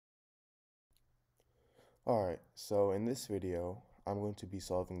Alright, so in this video, I'm going to be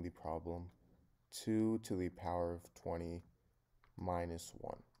solving the problem 2 to the power of 20 minus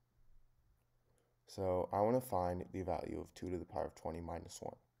 1. So I want to find the value of 2 to the power of 20 minus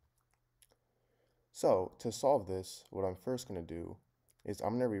 1. So to solve this, what I'm first going to do is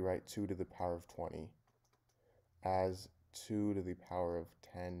I'm going to rewrite 2 to the power of 20 as 2 to the power of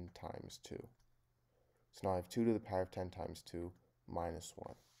 10 times 2. So now I have 2 to the power of 10 times 2 minus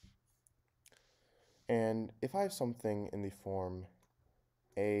 1. And if I have something in the form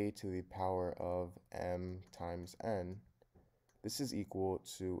a to the power of m times n, this is equal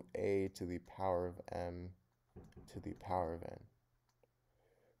to a to the power of m to the power of n.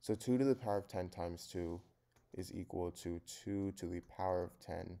 So 2 to the power of 10 times 2 is equal to 2 to the power of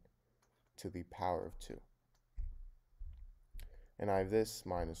 10 to the power of 2. And I have this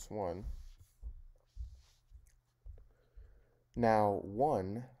minus 1. Now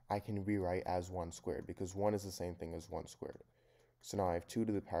 1 I can rewrite as 1 squared because 1 is the same thing as 1 squared. So now I have 2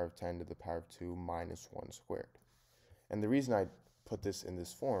 to the power of 10 to the power of 2 minus 1 squared. And the reason I put this in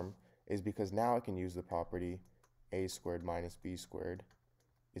this form is because now I can use the property a squared minus b squared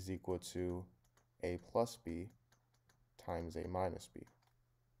is equal to a plus b times a minus b.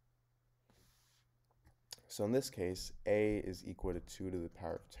 So in this case, a is equal to 2 to the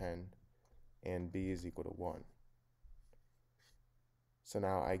power of 10 and b is equal to 1. So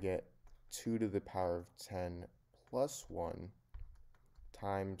now I get 2 to the power of 10 plus 1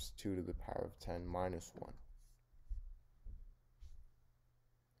 times 2 to the power of 10 minus 1.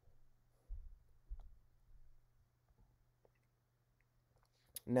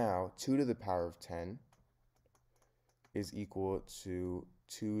 Now 2 to the power of 10 is equal to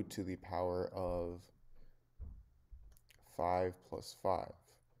 2 to the power of 5 plus 5,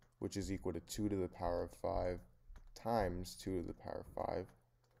 which is equal to 2 to the power of 5 times 2 to the power of 5,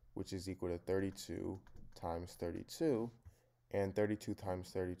 which is equal to 32 times 32, and 32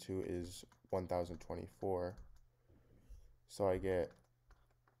 times 32 is 1024. So I get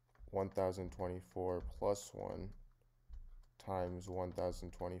 1024 plus 1 times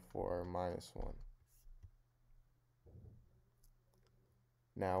 1024 minus 1.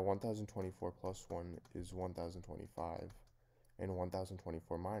 Now 1024 plus 1 is 1025, and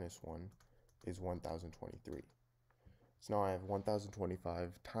 1024 minus 1 is 1023. So now I have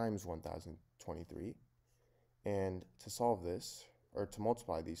 1025 times 1023, and to solve this, or to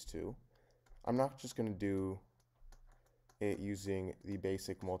multiply these two, I'm not just going to do it using the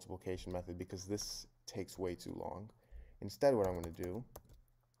basic multiplication method because this takes way too long. Instead, what I'm going to do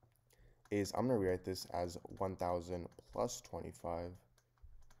is I'm going to rewrite this as 1000 plus 25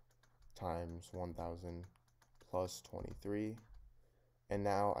 times 1000 plus 23, and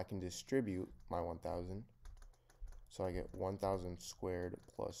now I can distribute my 1000, so I get 1000 squared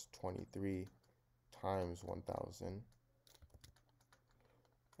plus 23 times 1000,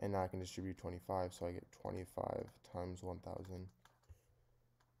 and now I can distribute 25, so I get 25 times 1000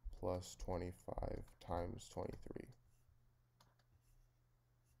 plus 25 times 23.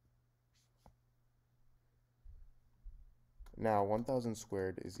 Now 1000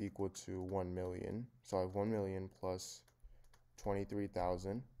 squared is equal to 1 million, so I have 1 million plus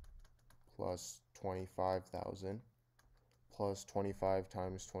 23,000 plus 25,000 plus 25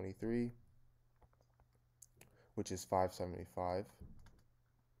 times 23, which is 575.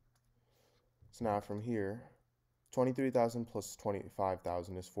 So now from here, 23,000 plus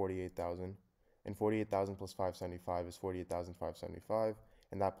 25,000 is 48,000, and 48,000 plus 575 is 48,575,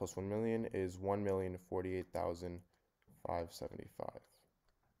 and that plus 1 million is 1,048,575.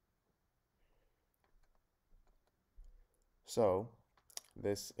 So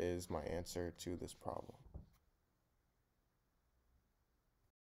this is my answer to this problem.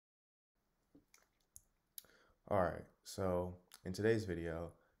 Alright, so in today's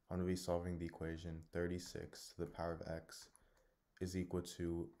video, I'm going to be solving the equation 36 to the power of x is equal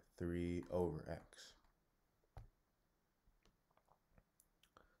to 3 over x.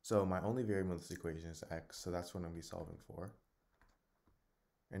 So my only variable in this equation is x, so that's what I'm going to be solving for.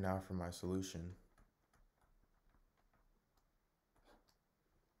 And now for my solution.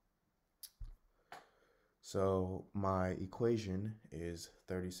 So my equation is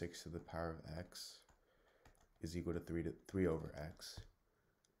 36 to the power of x is equal to 3 over x.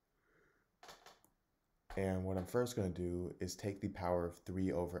 And what I'm first going to do is take the power of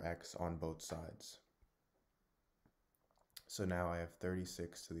 3 over x on both sides. So now I have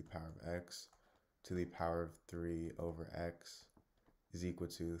 36 to the power of x to the power of 3 over x is equal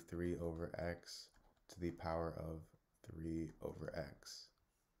to 3 over x to the power of 3 over x.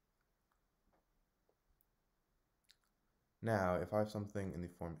 Now, if I have something in the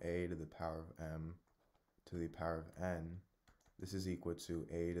form a to the power of m to the power of n, this is equal to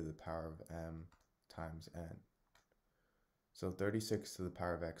a to the power of m times n. So 36 to the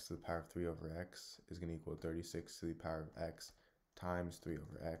power of x to the power of 3 over x is going to equal 36 to the power of x times 3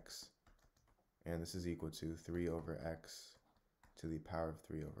 over x. And this is equal to 3 over x to the power of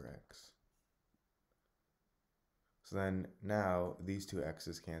 3 over x. So then now these two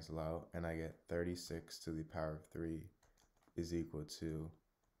x's cancel out, and I get 36 to the power of 3 is equal to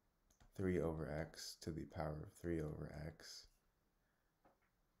 3 over x to the power of 3 over x.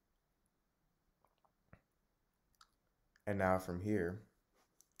 And now from here,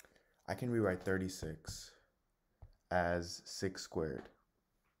 I can rewrite 36 as 6 squared.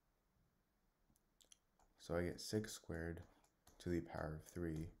 So I get 6 squared to the power of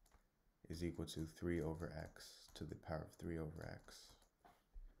 3 is equal to 3 over x to the power of 3 over x.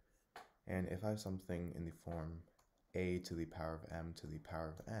 And if I have something in the form a to the power of m to the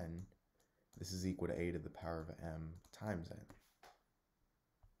power of n, this is equal to a to the power of m times n.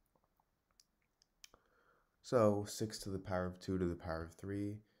 So 6 to the power of 2 to the power of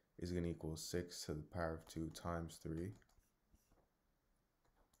 3 is going to equal 6 to the power of 2 times 3.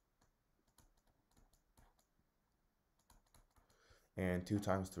 And 2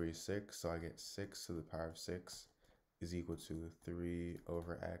 times 3 is 6, so I get 6 to the power of 6 is equal to 3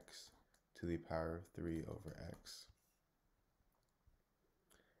 over x to the power of 3 over x.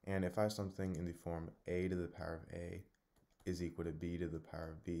 And if I have something in the form a to the power of a is equal to b to the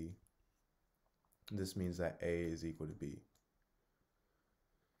power of b, this means that a is equal to b.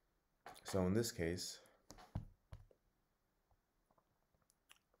 So in this case,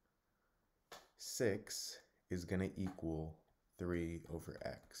 6 is going to equal 3 over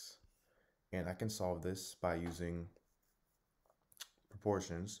x. And I can solve this by using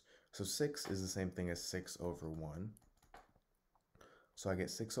proportions. So 6 is the same thing as 6 over 1. So I get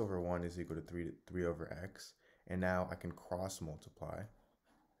 6 over 1 is equal to 3 over x. And now I can cross multiply.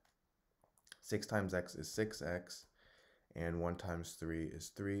 6 times x is 6x, and 1 times 3 is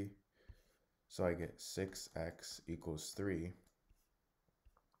 3. So I get 6x equals 3.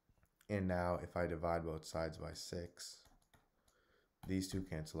 And now if I divide both sides by 6, these two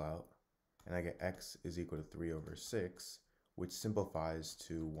cancel out, and I get x is equal to 3 over 6, which simplifies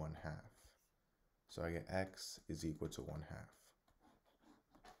to 1/2. So I get x is equal to 1/2.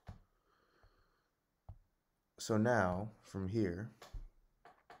 So now, from here,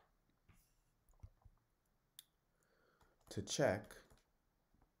 to check,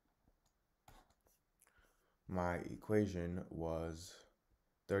 my equation was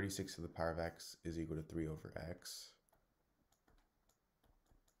 36 to the power of x is equal to 3 over x.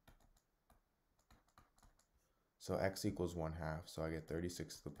 So x equals 1/2, so I get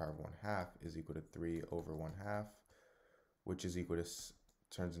 36 to the power of 1/2 is equal to 3 over 1/2, which is equal to,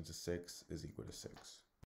 turns into 6, is equal to 6.